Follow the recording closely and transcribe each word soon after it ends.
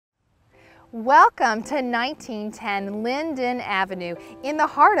Welcome to 1910 Linden Avenue in the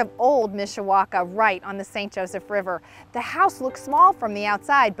heart of old Mishawaka, right on the St. Joseph River. The house looks small from the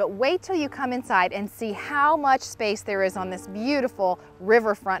outside, but wait till you come inside and see how much space there is on this beautiful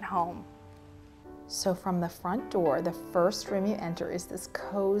riverfront home. So from the front door, the first room you enter is this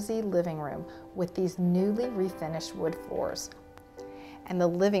cozy living room with these newly refinished wood floors. And the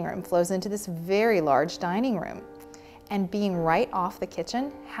living room flows into this very large dining room. And being right off the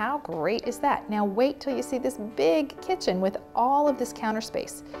kitchen, how great is that? Now wait till you see this big kitchen with all of this counter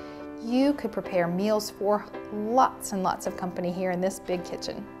space. You could prepare meals for lots and lots of company here in this big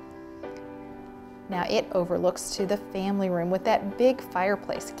kitchen. Now it overlooks to the family room with that big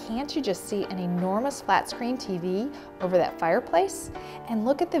fireplace. Can't you just see an enormous flat screen TV over that fireplace? And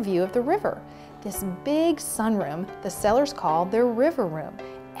look at the view of the river. This big sunroom, the sellers call their river room.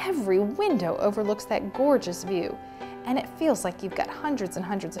 Every window overlooks that gorgeous view. And it feels like you've got hundreds and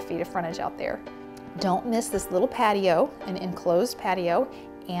hundreds of feet of frontage out there. Don't miss this little patio, an enclosed patio,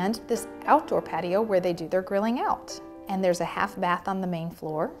 and this outdoor patio where they do their grilling out. And there's a half bath on the main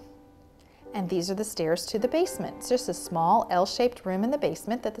floor. And these are the stairs to the basement. It's just a small L-shaped room in the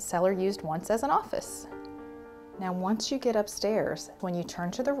basement that the seller used once as an office. Now once you get upstairs, when you turn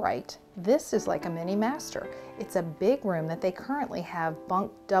to the right, this is like a mini master. It's a big room that they currently have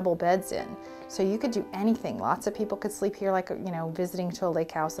bunk double beds in. So you could do anything. Lots of people could sleep here, like, visiting to a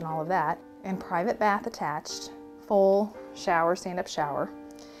lake house and all of that. And private bath attached, full shower, stand-up shower.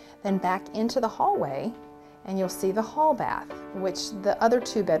 Then back into the hallway and you'll see the hall bath, which the other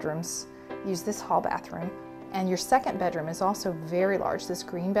two bedrooms use this hall bathroom. And your second bedroom is also very large, this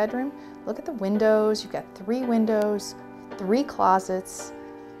green bedroom. Look at the windows, you've got 3 windows, 3 closets.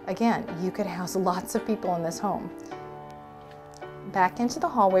 Again, you could house lots of people in this home. Back into the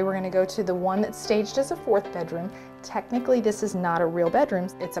hallway, we're gonna go to the one that's staged as a 4th bedroom. Technically, this is not a real bedroom,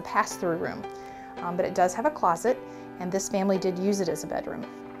 it's a pass-through room. But it does have a closet, and this family did use it as a bedroom.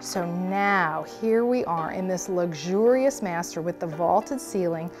 So now, here we are in this luxurious master with the vaulted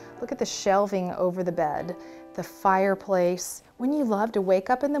ceiling. Look at the shelving over the bed, the fireplace. When you love to wake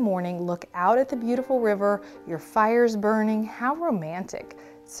up in the morning, look out at the beautiful river, your fire's burning, how romantic.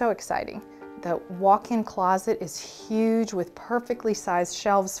 So exciting. The walk-in closet is huge with perfectly sized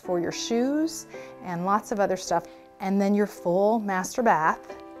shelves for your shoes and lots of other stuff. And then your full master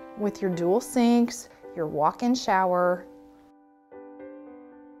bath with your dual sinks, your walk-in shower.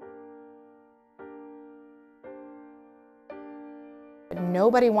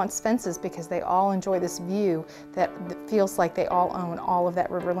 Nobody wants fences because they all enjoy this view that feels like they all own all of that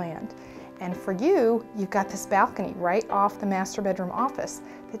river land. And for you, you've got this balcony right off the master bedroom office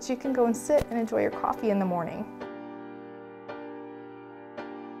that you can go and sit and enjoy your coffee in the morning.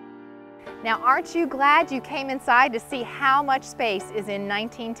 Now, aren't you glad you came inside to see how much space is in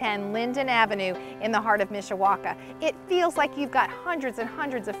 1910 Linden Avenue in the heart of Mishawaka? It feels like you've got hundreds and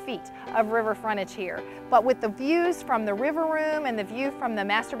hundreds of feet of river frontage here. But with the views from the river room and the view from the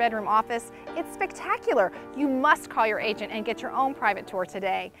master bedroom office, it's spectacular. You must call your agent and get your own private tour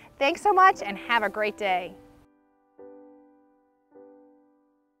today. Thanks so much and have a great day.